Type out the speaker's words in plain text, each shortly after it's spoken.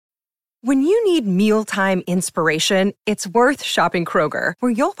When you need mealtime inspiration, it's worth shopping Kroger,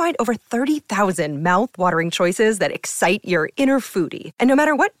 where you'll find over 30,000 mouth-watering choices that excite your inner foodie. And no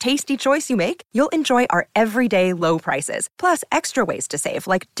matter what tasty choice you make, you'll enjoy our everyday low prices, plus extra ways to save,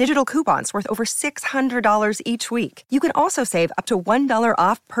 like digital coupons worth over $600 each week. You can also save up to $1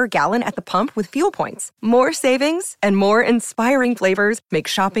 off per gallon at the pump with fuel points. More savings and more inspiring flavors make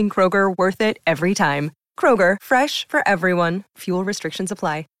shopping Kroger worth it every time. Kroger, fresh for everyone. Fuel restrictions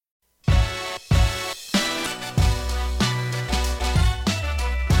apply.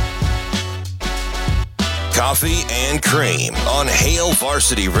 Coffee and Cream on Hail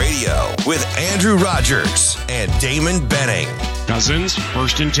Varsity Radio with Andrew Rogers and Damon Benning. Cousins,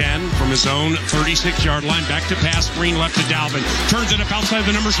 1st and 10 from his own 36-yard line. Back to pass, screen left to Dalvin. Turns it up outside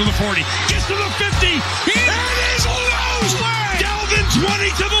the numbers to the 40. Gets to the 50. It is loose. Dalvin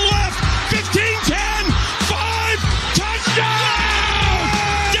 20 to the left. 15, 10, 5. Touchdown!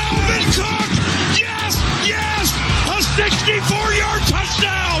 Dalvin Cook. Yes, yes. A 64-yard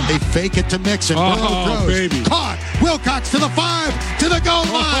touchdown. They fake it to Mixon. Oh, baby. Caught. Wilcox to the 5, to the goal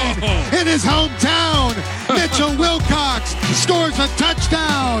line. In his hometown, Mitchell Wilcox scores a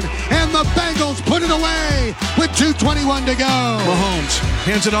touchdown, and the Bengals put it away with 2:21 to go. Mahomes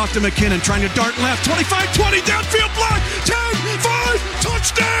hands it off to McKinnon, trying to dart left. 25-20, downfield block. 10-5,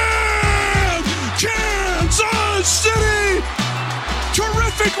 touchdown! Kansas City!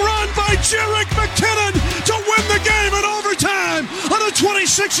 Terrific run by Jerick McKinnon to win the game in overtime on a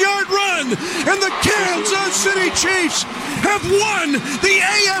 26-yard run. And the Kansas City Chiefs have won the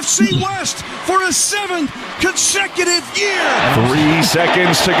AFC West for a 7th consecutive year. 3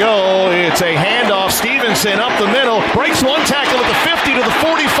 seconds to go. It's a handoff. Stevenson up the middle. Breaks one tackle at the 50 to the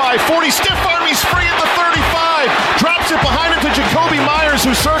 45. 40. Stiff arm. He's free at the 35. Drops it behind him to Jacoby Myers,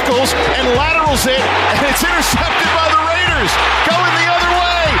 who circles and laterals it. And it's intercepted by the Raiders. Going the other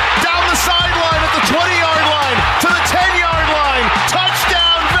way. Down the sideline at the 20-yard line. To the 10-yard line.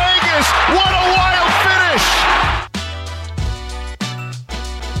 Touchdown, Vegas. What a wild finish.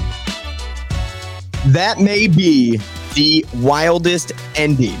 That may be the wildest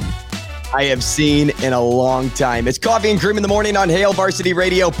ending I have seen in a long time. It's Coffee and Cream in the Morning on Hail Varsity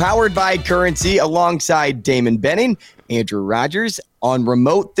Radio, powered by Currency, alongside Damon Benning, Andrew Rogers, on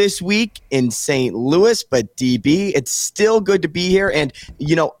remote this week in St. Louis. But DB, it's still good to be here. And,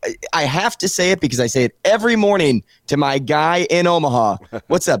 you know, I have to say it because I say it every morning to my guy in Omaha.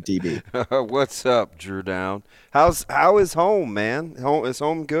 What's up, DB? What's up, Drew Down? How is home, man? Is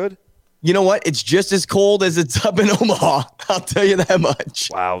home good? You know what? It's just as cold as it's up in Omaha. I'll tell you that much.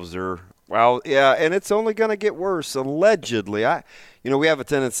 Wowzer. Well, yeah, and it's only going to get worse, allegedly. We have a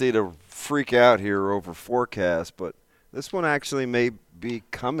tendency to freak out here over forecasts, but this one actually may be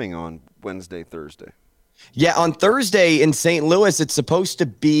coming on Wednesday, Thursday. Yeah, on Thursday in St. Louis, it's supposed to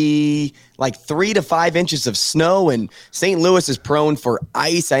be like 3 to 5 inches of snow, and St. Louis is prone for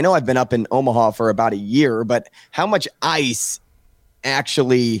ice. I know I've been up in Omaha for about a year, but how much ice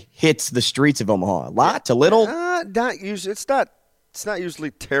actually hits the streets of Omaha? A lot? A little? Not usually. It's not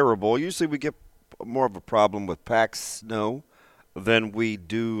usually terrible. Usually we get more of a problem with packed snow than we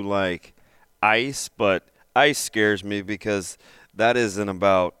do like ice, but ice scares me because that isn't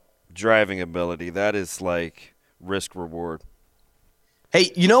about driving ability. That is like risk reward.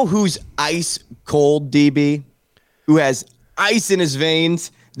 Hey, you know who's ice cold, DB? Who has ice in his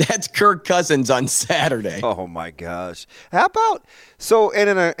veins? That's Kirk Cousins on Saturday. Oh my gosh! How about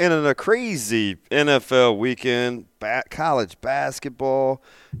in a crazy NFL weekend, college basketball?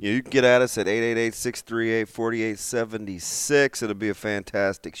 You can get at us at 888-638-4876. It'll be a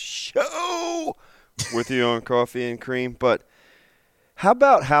fantastic show with you on Coffee and Cream. But how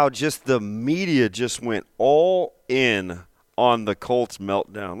about how just the media just went all in on the Colts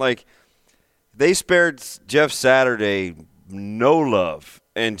meltdown? Like they spared Jeff Saturday no love.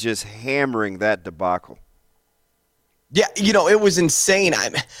 And just hammering that debacle. Yeah, it was insane.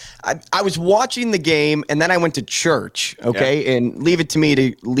 I was watching the game, and then I went to church, okay? Yeah. And leave it to me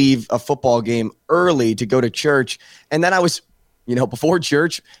to leave a football game early to go to church. And then I was, before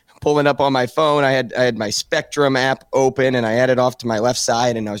church, pulling up on my phone. I had my Spectrum app open, and I had it off to my left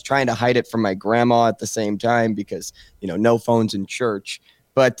side, and I was trying to hide it from my grandma at the same time because, no phones in church.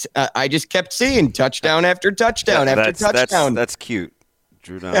 But I just kept seeing touchdown after touchdown after touchdown. That's cute.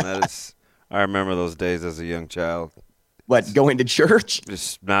 Drew Down, I remember those days as a young child. What, going to church?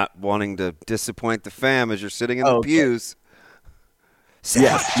 Just not wanting to disappoint the fam as you're sitting in the pews. Sit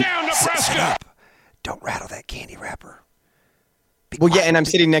down, Nebraska! Sit up. Don't rattle that candy wrapper. Yeah, and I'm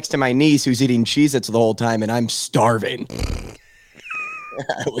sitting next to my niece who's eating Cheez-Its the whole time, and I'm starving.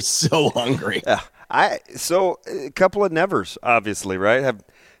 I was so hungry. Yeah, so a couple of nevers, obviously, right?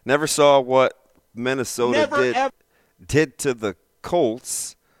 Never saw what Minnesota did to the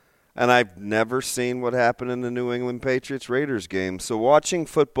Colts, and I've never seen what happened in the New England Patriots-Raiders game. So watching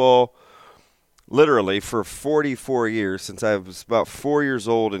football literally for 44 years, since I was about 4 years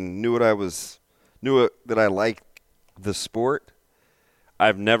old and knew that I liked the sport,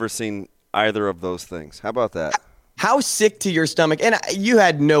 I've never seen either of those things. How about that? How sick to your stomach, and you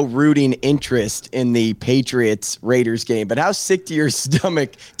had no rooting interest in the Patriots-Raiders game, but how sick to your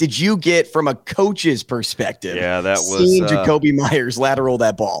stomach did you get from a coach's perspective? Yeah, that was seeing Jakobi Meyers lateral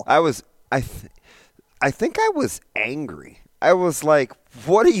that ball. I think I was angry. I was like,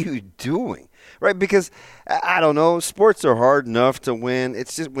 what are you doing? Right? Because, I don't know, sports are hard enough to win.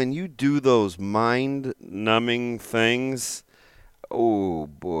 It's just when you do those mind-numbing things, oh,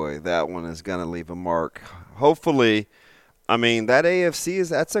 boy, that one is going to leave a mark. Hopefully, I mean, that AFC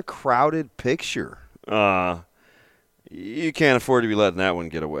that's a crowded picture. You can't afford to be letting that one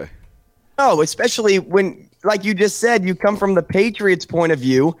get away. No, especially when, like you just said, you come from the Patriots' point of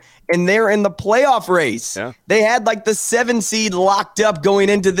view, and they're in the playoff race. Yeah. They had like the 7 seed locked up going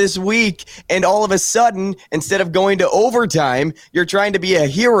into this week, and all of a sudden, instead of going to overtime, you're trying to be a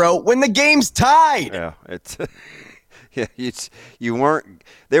hero when the game's tied. Yeah, it's yeah, you weren't.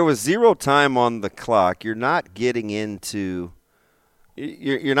 There was zero time on the clock. You're not getting into.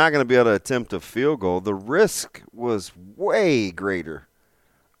 You're not going to be able to attempt a field goal. The risk was way greater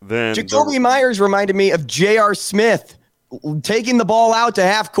than Jakobi Meyers reminded me of J.R. Smith taking the ball out to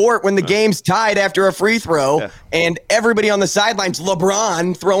half court when the game's tied after a free throw, and everybody on the sidelines,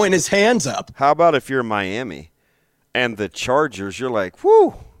 LeBron, throwing his hands up. How about if you're Miami and the Chargers, you're like,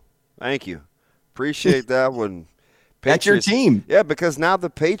 whew, thank you. Appreciate that one. That's your team. Yeah, because now the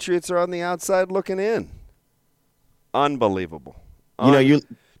Patriots are on the outside looking in. Unbelievable.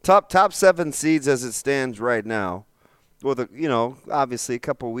 Top 7 seeds as it stands right now. Well, obviously a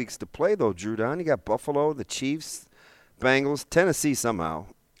couple of weeks to play, though, Drew Don. You got Buffalo, the Chiefs, Bengals, Tennessee somehow,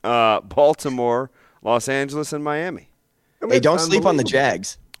 Baltimore, Los Angeles, and Miami. Hey, don't sleep on the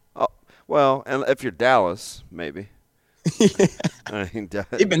Jags. Oh, well, and if you're Dallas, maybe.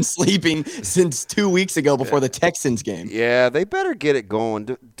 They've been sleeping since 2 weeks ago before the Texans game. Yeah, they better get it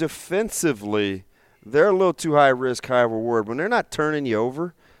going. Defensively, they're a little too high risk, high reward. When they're not turning you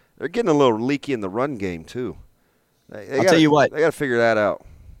over, they're getting a little leaky in the run game too. I'll tell you what. They got to figure that out.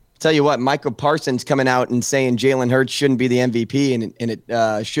 Tell you what, Michael Parsons coming out and saying Jalen Hurts shouldn't be the MVP and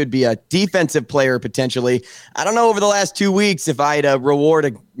it should be a defensive player potentially. I don't know over the last 2 weeks if I'd reward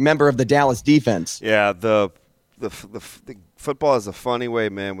a member of the Dallas defense. Yeah, the football is a funny way,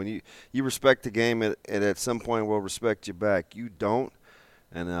 man. When you respect the game, it at some point will respect you back. You don't,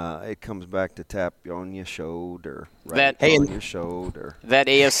 and it comes back to tap on your shoulder. Right on your shoulder. That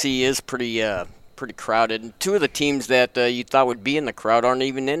AFC is pretty crowded. And 2 of the teams that you thought would be in the crowd aren't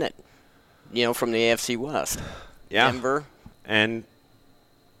even in it, from the AFC West. Yeah. Denver. And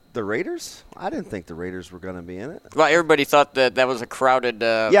the Raiders? I didn't think the Raiders were going to be in it. Well, everybody thought that was a crowded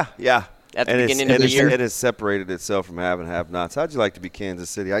yeah. At the beginning of the year. It has separated itself from have and have-nots. How'd you like to be Kansas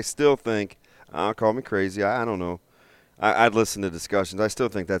City? I still think, call me crazy, I don't know. I'd listen to discussions. I still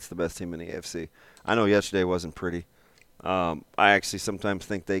think that's the best team in the AFC. I know yesterday wasn't pretty. I actually sometimes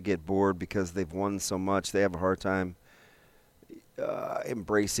think they get bored because they've won so much. They have a hard time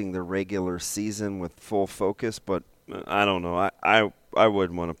embracing the regular season with full focus. But I don't know. I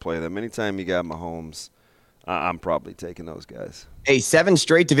wouldn't want to play them. Anytime you got Mahomes, I'm probably taking those guys. Hey, 7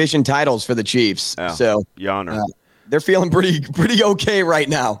 straight division titles for the Chiefs. Yeah, so yonder. They're feeling pretty okay right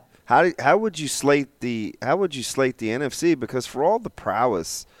now. How would you slate the NFC? Because for all the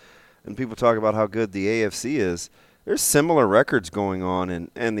prowess, and people talk about how good the AFC is, there's similar records going on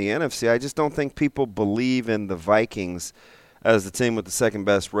in the NFC. I just don't think people believe in the Vikings as the team with the second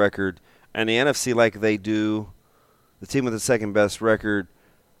best record, and the NFC like they do the team with the second best record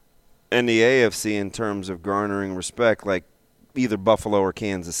in the AFC in terms of garnering respect, like either Buffalo or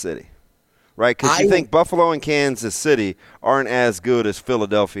Kansas City. Right? Because you think Buffalo and Kansas City aren't as good as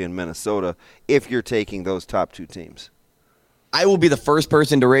Philadelphia and Minnesota if you're taking those top 2 teams. I will be the first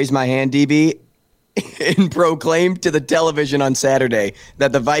person to raise my hand, DB, and proclaim to the television on Saturday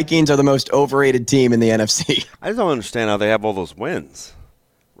that the Vikings are the most overrated team in the NFC. I just don't understand how they have all those wins.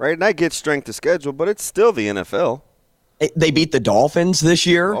 Right? And I get strength of schedule, but it's still the NFL. They beat the Dolphins this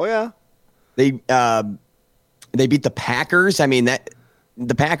year. Oh, yeah. They beat the Packers. I mean,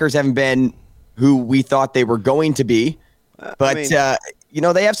 the Packers haven't been who we thought they were going to be. But,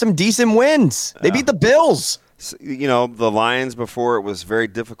 they have some decent wins. They beat the Bills. The Lions before it was very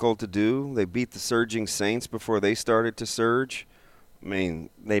difficult to do. They beat the surging Saints before they started to surge. I mean,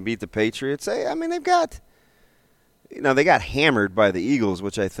 they beat the Patriots. They've got they got hammered by the Eagles,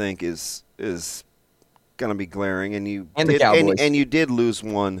 which I think is going to be glaring. And the Cowboys. And you did lose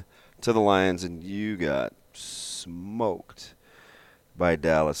one to the Lions, and you got smoked by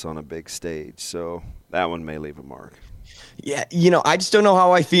Dallas on a big stage. So that one may leave a mark. Yeah, I just don't know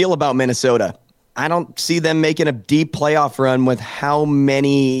how I feel about Minnesota. I don't see them making a deep playoff run with how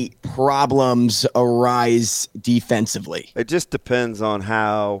many problems arise defensively. It just depends on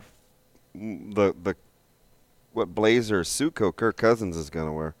how what blazer or suit coat Kirk Cousins is going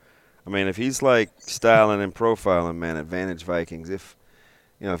to wear. I mean, if he's like styling and profiling, man, advantage Vikings. If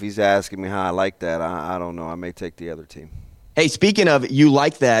he's asking me how I like that, I don't know. I may take the other team. Hey, speaking of you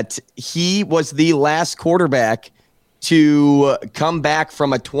like that, he was the last quarterback to come back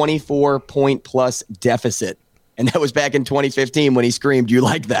from a 24-point-plus deficit. And that was back in 2015 when he screamed, "You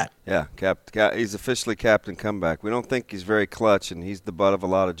like that?" Yeah, he's officially Captain Comeback. We don't think he's very clutch, and he's the butt of a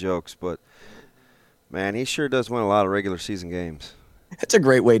lot of jokes. But, man, he sure does win a lot of regular season games. That's a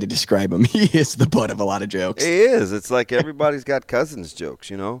great way to describe him. He is the butt of a lot of jokes. He is. It's like everybody's got Cousins jokes,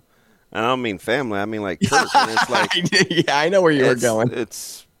 And I don't mean family. I mean like Kurt. And it's like, yeah, I know where you were going.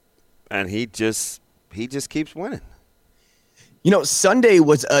 And he just keeps winning. Sunday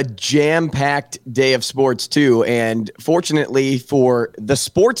was a jam-packed day of sports, too. And fortunately for the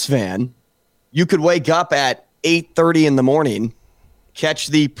sports fan, you could wake up at 8:30 in the morning, catch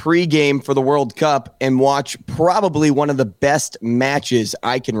the pregame for the World Cup, and watch probably one of the best matches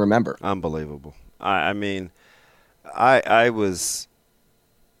I can remember. Unbelievable. I mean, I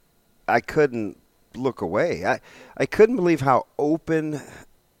couldn't look away. I couldn't believe how open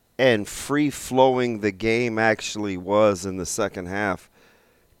and free-flowing the game actually was in the second half.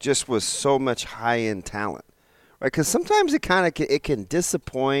 Just was so much high-end talent, right? Because sometimes it can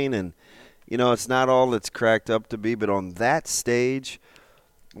disappoint, and it's not all it's cracked up to be. But on that stage,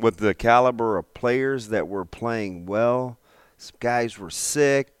 with the caliber of players that were playing well, some guys were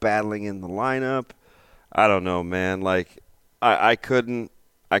sick, battling in the lineup. I don't know, man. Like I couldn't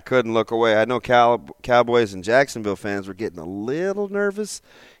look away. I know Cowboys and Jacksonville fans were getting a little nervous,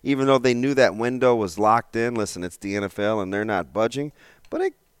 even though they knew that window was locked in. Listen, it's the NFL, and they're not budging. But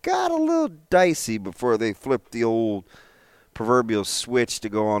it got a little dicey before they flipped the old proverbial switch to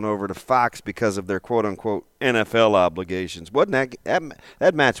go on over to Fox because of their quote-unquote NFL obligations. Wasn't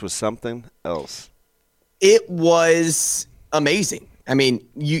that match was something else. It was amazing. I mean,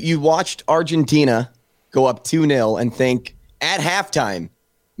 you watched Argentina go up 2-0 and think at halftime,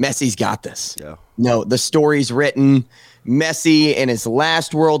 Messi's got this. Yeah. No, the story's written. Messi in his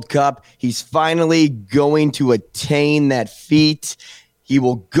last World Cup, he's finally going to attain that feat. He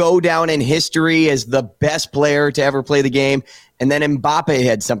will go down in history as the best player to ever play the game. And then Mbappe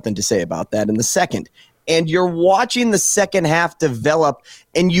had something to say about that in the second. And you're watching the second half develop,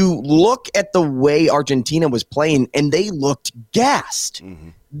 and you look at the way Argentina was playing, and they looked gassed. Mm-hmm.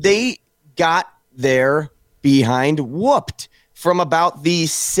 They got their behind whooped from about the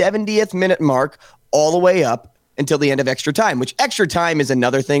 70th minute mark all the way up until the end of extra time, which extra time is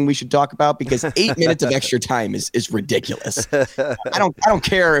another thing we should talk about because 8 minutes of extra time is ridiculous. I don't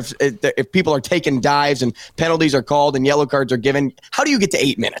care if people are taking dives and penalties are called and yellow cards are given. How do you get to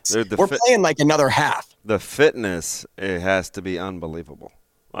 8 minutes? We're playing like another half. The fitness, it has to be unbelievable.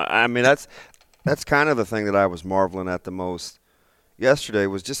 I mean, that's kind of the thing that I was marveling at the most yesterday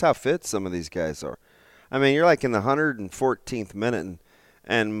was just how fit some of these guys are. I mean, you're like in the 114th minute,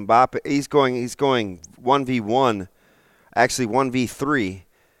 and Mbappe, he's going 1v1, actually 1v3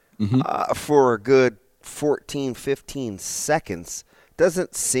 for a good 14, 15 seconds.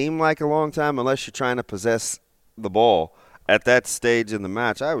 Doesn't seem like a long time unless you're trying to possess the ball at that stage in the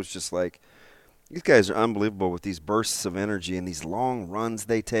match. I was just like, these guys are unbelievable with these bursts of energy and these long runs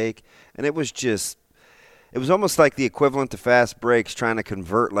they take. And it was almost like the equivalent to fast breaks trying to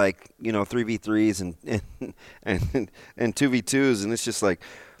convert 3v3s and 2v2s, and it's just like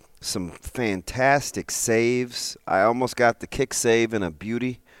some fantastic saves. I almost got the kick save in a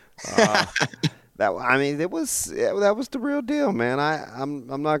beauty. That was the real deal, man.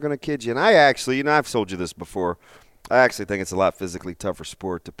 I'm not going to kid you. And I actually, I've told you this before. I actually think it's a lot physically tougher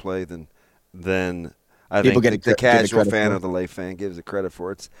sport to play than I think the casual fan or the lay fan gives it credit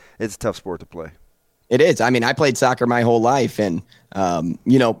for. It's a tough sport to play. It is. I mean, I played soccer my whole life, and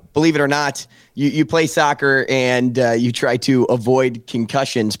believe it or not, you play soccer and you try to avoid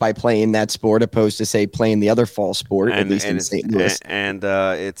concussions by playing that sport, opposed to say playing the other fall sport, at least in St. Louis. And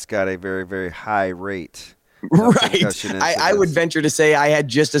it's got a very, very high rate. Right. I would venture to say I had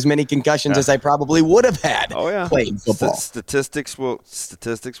just as many concussions as I probably would have had playing football. Statistics will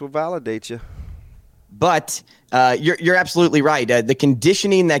validate you. But you're absolutely right. The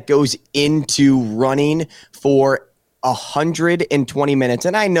conditioning that goes into running for 120 minutes.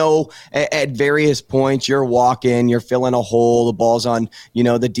 And I know at various points you're walking, you're filling a hole, the ball's on,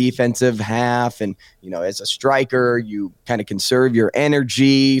 the defensive half. And, as a striker, you kind of conserve your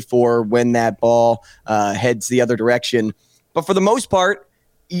energy for when that ball heads the other direction. But for the most part,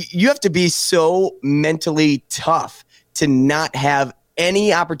 you have to be so mentally tough to not have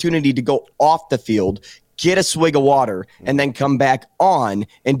any opportunity to go off the field, get a swig of water, and then come back on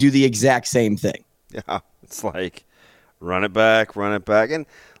and do the exact same thing. Yeah, it's like run it back. And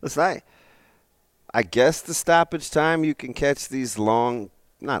listen, I guess the stoppage time you can catch these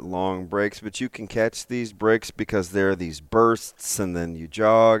not long breaks, but you can catch these breaks because there are these bursts and then you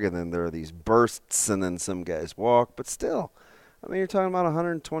jog and then there are these bursts and then some guys walk. But still, you're talking about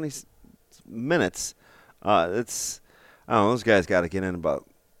 120 minutes. Those guys got to get in about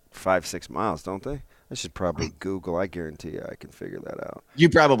 5-6 miles, don't they? I should probably Google. I guarantee you I can figure that out. You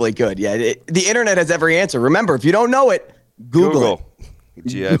probably could, yeah. The internet has every answer. Remember, if you don't know it, Google it.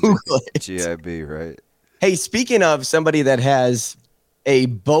 GIB, right? Hey, speaking of somebody that has a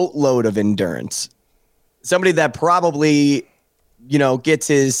boatload of endurance, somebody that probably, gets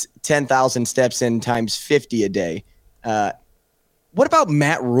his 10,000 steps in times 50 a day, what about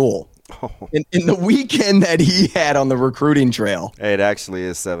Matt Rule? In the weekend that he had on the recruiting trail. Hey, it actually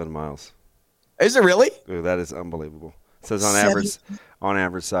is 7 miles. Is it really? Dude, that is unbelievable. It says on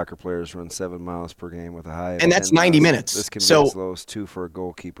average, soccer players run 7 miles per game with a high of and that's 90 minutes. This can be as low as 2 for a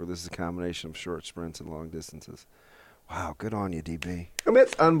goalkeeper. This is a combination of short sprints and long distances. Wow, good on you, DB.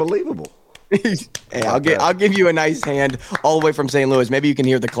 It's unbelievable. Hey, I'll give you a nice hand all the way from St. Louis. Maybe you can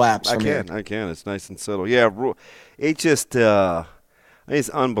hear the claps. I can. It's nice and subtle. Yeah, it just it's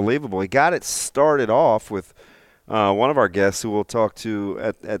unbelievable. He got it started off with one of our guests who we'll talk to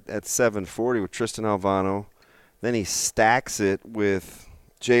at 7:40 with Tristan Alvano. Then he stacks it with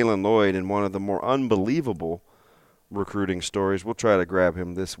Jalen Lloyd in one of the more unbelievable recruiting stories. We'll try to grab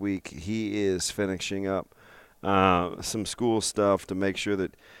him this week. He is finishing up some school stuff to make sure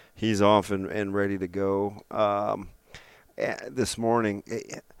that he's off and ready to go this morning.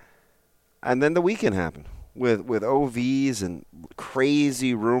 And then the weekend happened with OVs and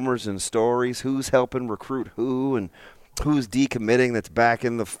crazy rumors and stories. Who's helping recruit who and who's decommitting that's back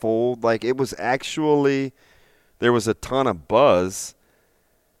in the fold. Like, it was actually – there was a ton of buzz.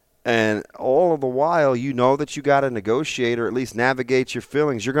 And all of the while, that you got to negotiate or at least navigate your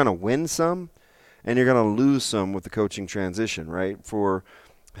feelings. You're going to win some and you're going to lose some with the coaching transition, right? For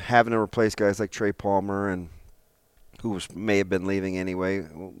having to replace guys like Trey Palmer and who may have been leaving anyway.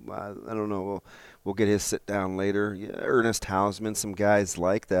 I don't know. We'll get his sit down later. Ernest Hausman, some guys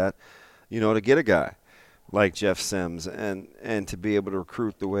like that, to get a guy like Jeff Sims and to be able to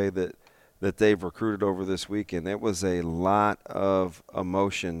recruit the way that they've recruited over this weekend. It was a lot of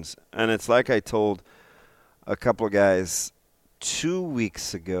emotions. And it's like I told a couple of guys 2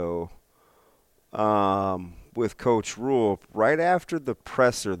 weeks ago with Coach Rule. Right after the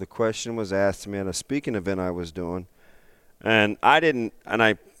presser, the question was asked to me at a speaking event I was doing. And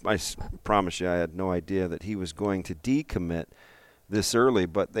I promise you I had no idea that he was going to decommit this early.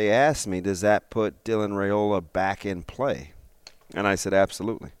 But they asked me, does that put Dylan Raiola back in play? And I said,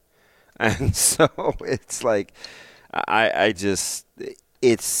 absolutely. And so it's like it's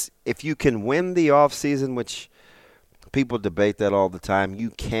if you can win the offseason, which people debate that all the time, you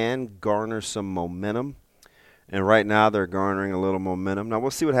can garner some momentum. And right now they're garnering a little momentum. Now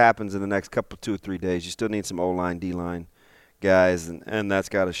we'll see what happens in the next 2 or 3 days. You still need some O-line, D-line guys, and that's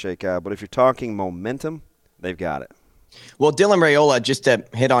got to shake out. But if you're talking momentum, they've got it. Well, Dylan Raiola, just to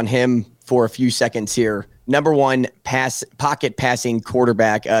hit on him for a few seconds here, number one pocket passing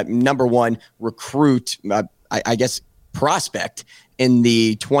quarterback, number one recruit, I guess prospect in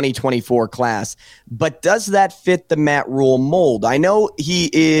the 2024 class. But does that fit the Matt Rule mold? I know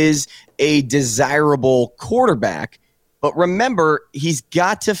he is a desirable quarterback, but remember, he's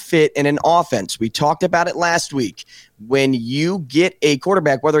got to fit in an offense. We talked about it last week. When you get a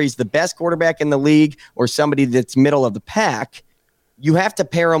quarterback, whether he's the best quarterback in the league or somebody that's middle of the pack, you have to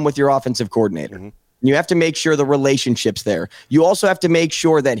pair him with your offensive coordinator. Mm-hmm. You have to make sure the relationship's there. You also have to make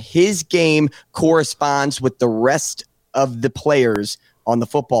sure that his game corresponds with the rest of the players on the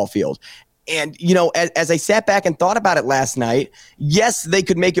football field. And, as I sat back and thought about it last night, yes, they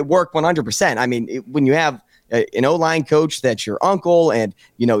could make it work 100%. I mean, when you have an O-line coach that's your uncle and,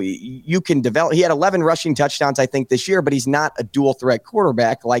 you can develop. He had 11 rushing touchdowns, I think, this year, but he's not a dual threat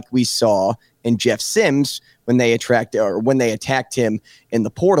quarterback like we saw in Jeff Sims when they attacked him in the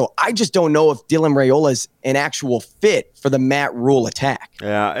portal. I just don't know if Dylan Raiola is an actual fit for the Matt Rule attack.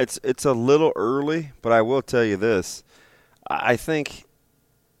 Yeah, it's a little early, but I will tell you this. I think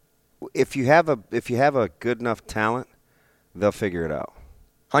if you have a good enough talent, they'll figure it out.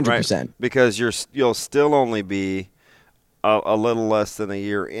 100%. Right? Because you'll still only be a little less than a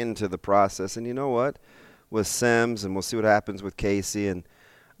year into the process. And you know what? With Sims, and we'll see what happens with Casey, and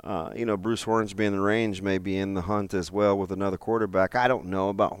Bruce Hornsby in the range may be in the hunt as well with another quarterback. I don't know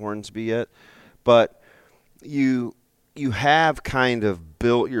about Hornsby yet, but you have kind of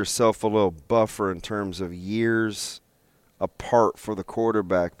built yourself a little buffer in terms of years apart for the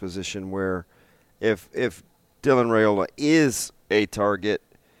quarterback position, where if Dylan Raiola is a target,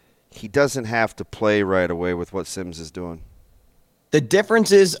 he doesn't have to play right away with what Sims is doing. The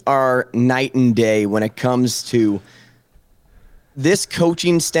differences are night and day when it comes to this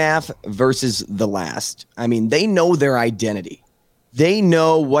coaching staff versus the last. I mean, they know their identity. They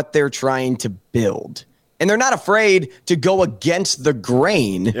know what they're trying to build. And they're not afraid to go against the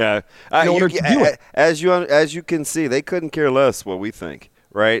grain in order to do it. As you can see, they couldn't care less what we think,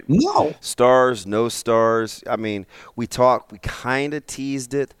 right? No. Stars, no stars. I mean, we kind of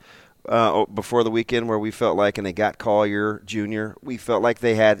teased it before the weekend where we felt like, and they got Collier Jr., we felt like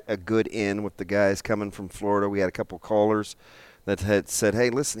they had a good in with the guys coming from Florida. We had a couple callers that had said,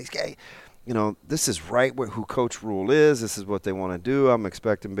 hey, listen, these guys, this is right who Coach Rule is. This is what they want to do. I'm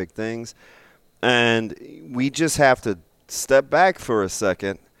expecting big things. And we just have to step back for a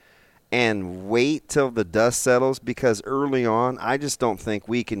second and wait till the dust settles, because early on, I just don't think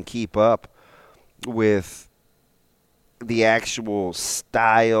we can keep up with the actual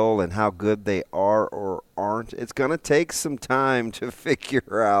style and how good they are or aren't. It's going to take some time to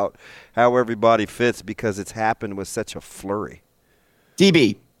figure out how everybody fits, because it's happened with such a flurry.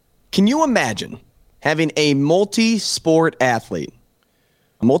 DB, can you imagine having a multi-sport athlete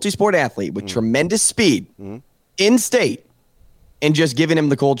with tremendous speed in state and just giving him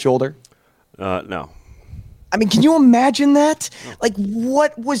the cold shoulder? No. I mean, can you imagine that? Like,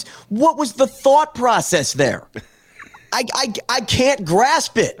 what was the thought process there? I can't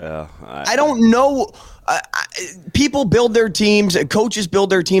grasp it. I don't know. People build their teams, coaches build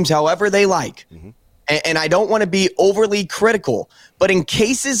their teams however they like. And I don't want to be overly critical, but in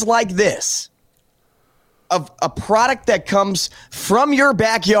cases like this, of a product that comes from your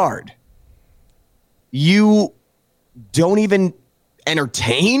backyard, you don't even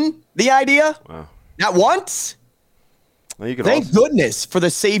entertain the idea? Wow. Not once? Well, Thank goodness for the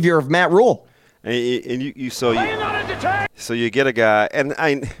savior of Matt Rule. So you get a guy,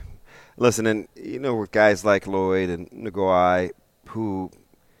 and with guys like Lloyd and Ngoi, who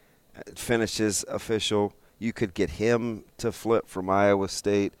finishes official, you could get him to flip from Iowa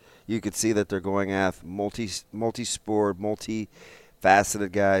State. You could see that they're going after multi-sport,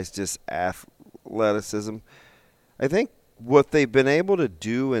 multi-faceted guys, just athleticism. I think what they've been able to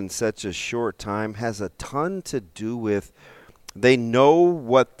do in such a short time has a ton to do with they know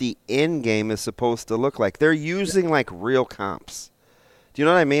what the end game is supposed to look like. They're using like real comps. Do you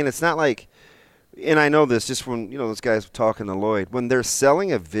know what I mean? It's not like, and I know this just when those guys were talking to Lloyd, when they're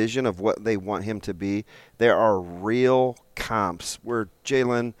selling a vision of what they want him to be, there are real comps where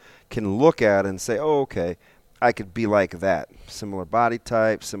Jalen can look at and say, oh, okay, I could be like that. Similar body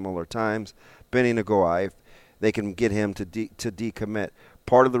type, similar times. Benny Ngoi, they can get him to decommit.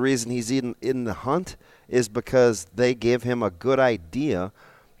 Part of the reason he's in the hunt is because they give him a good idea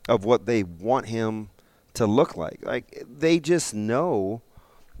of what they want him to look like. Like, they just know,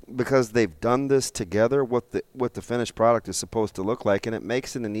 because they've done this together, what the finished product is supposed to look like, and it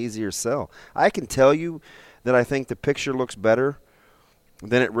makes it an easier sell. I can tell you that I think the picture looks better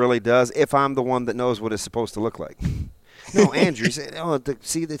than it really does if I'm the one that knows what it's supposed to look like. No, Andrew,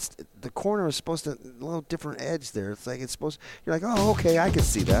 the corner is supposed to a little different edge there. It's like it's supposed. You're like, oh, okay, I can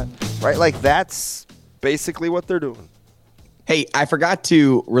see that, right? Like, that's basically what they're doing. Hey, I forgot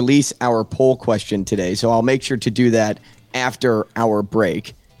to release our poll question today, so I'll make sure to do that after our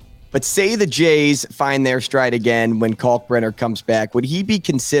break. But say the Jays find their stride again when Kalkbrenner comes back. Would he be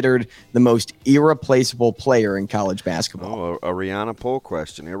considered the most irreplaceable player in college basketball? Oh, a Rihanna poll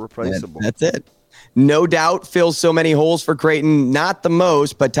question. Irreplaceable. That's it. No doubt fills so many holes for Creighton. Not the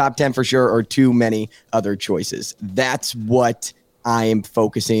most, but top 10 for sure, or too many other choices. That's what I am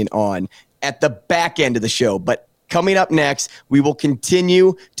focusing on at the back end of the show. But coming up next, we will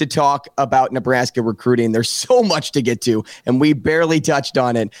continue to talk about Nebraska recruiting. There's so much to get to, and we barely touched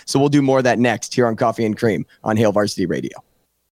on it. So we'll do more of that next here on Coffee and Cream on Hail Varsity Radio.